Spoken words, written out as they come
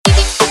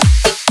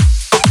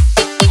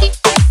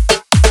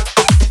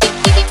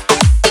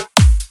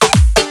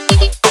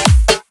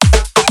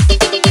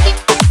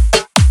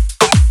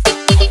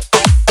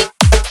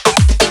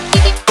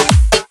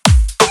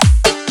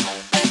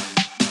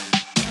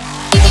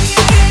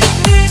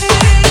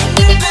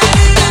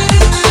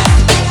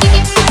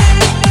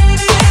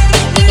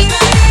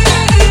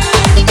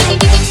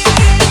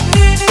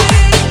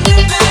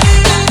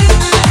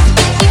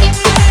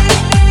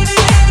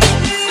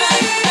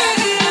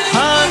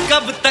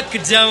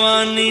तक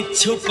जवानी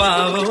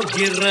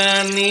छुपाओगी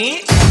रानी?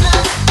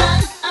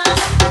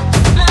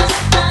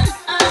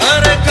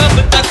 अरे कब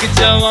तक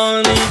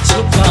जवानी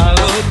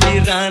छुपाओगी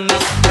रानी?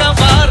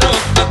 कबारों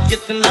को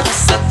कितना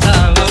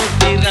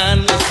सताओगी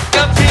रानी?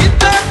 कभी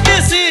तो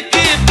किसी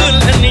की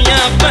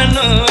दुल्हनिया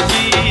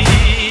बनोगी,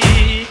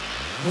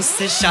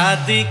 मुझसे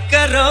शादी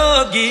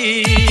करोगी,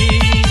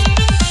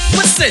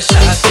 मुझसे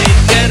शादी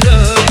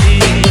करोगी,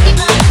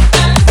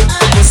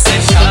 मुझसे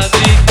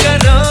शादी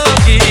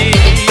करोगी,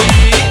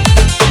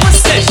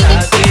 मुझसे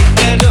शादी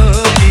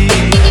करोगी।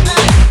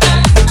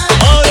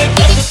 और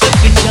कब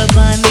तक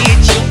जवानी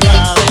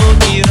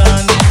छुपाओगी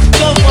रानी?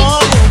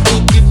 कबारों को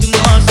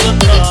कितना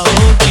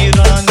सताओगी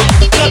रानी?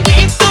 कभी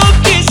तो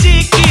किसी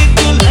की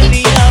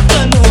दुल्हनिया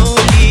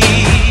बनोगी,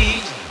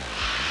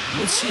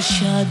 मुझसे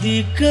शादी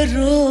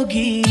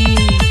करोगी,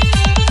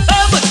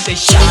 मुझसे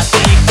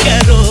शादी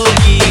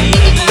करोगी,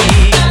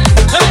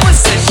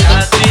 मुझसे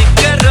शादी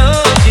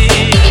करोगी,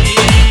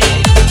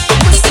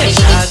 मुझसे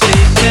शादी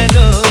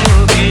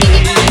करोगी।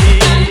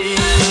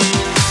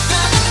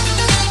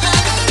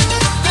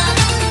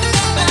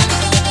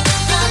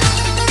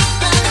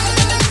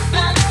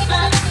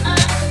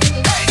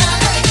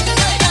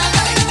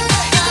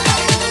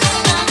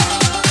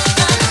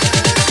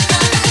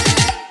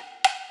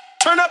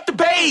 Turn up the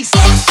bass.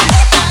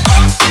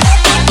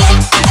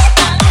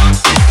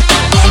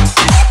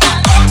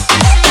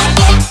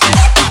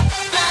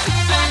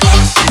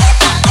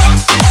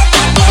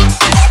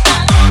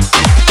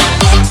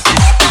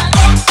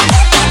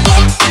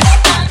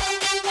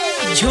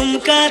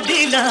 झुमका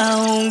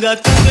दिलाऊंगा,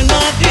 कंगना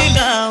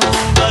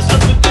दिलाऊंगा,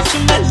 सब कुछ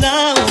मैं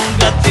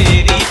लाऊंगा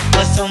तेरी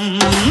कसम।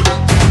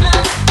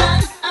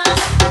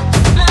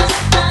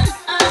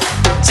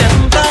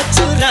 चंदा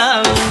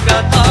चुराऊंगा,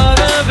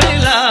 तारा भी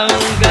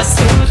लाऊंगा,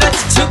 सूरज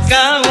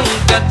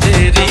झुकाऊंगा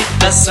तेरी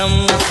कसम।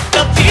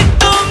 कभी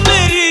तो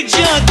मेरी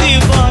जान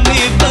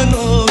दीवानी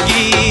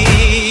बनोगी,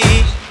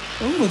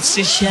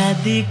 मुझसे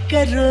शादी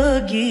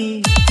करोगी,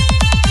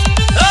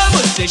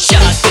 मुझसे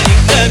शादी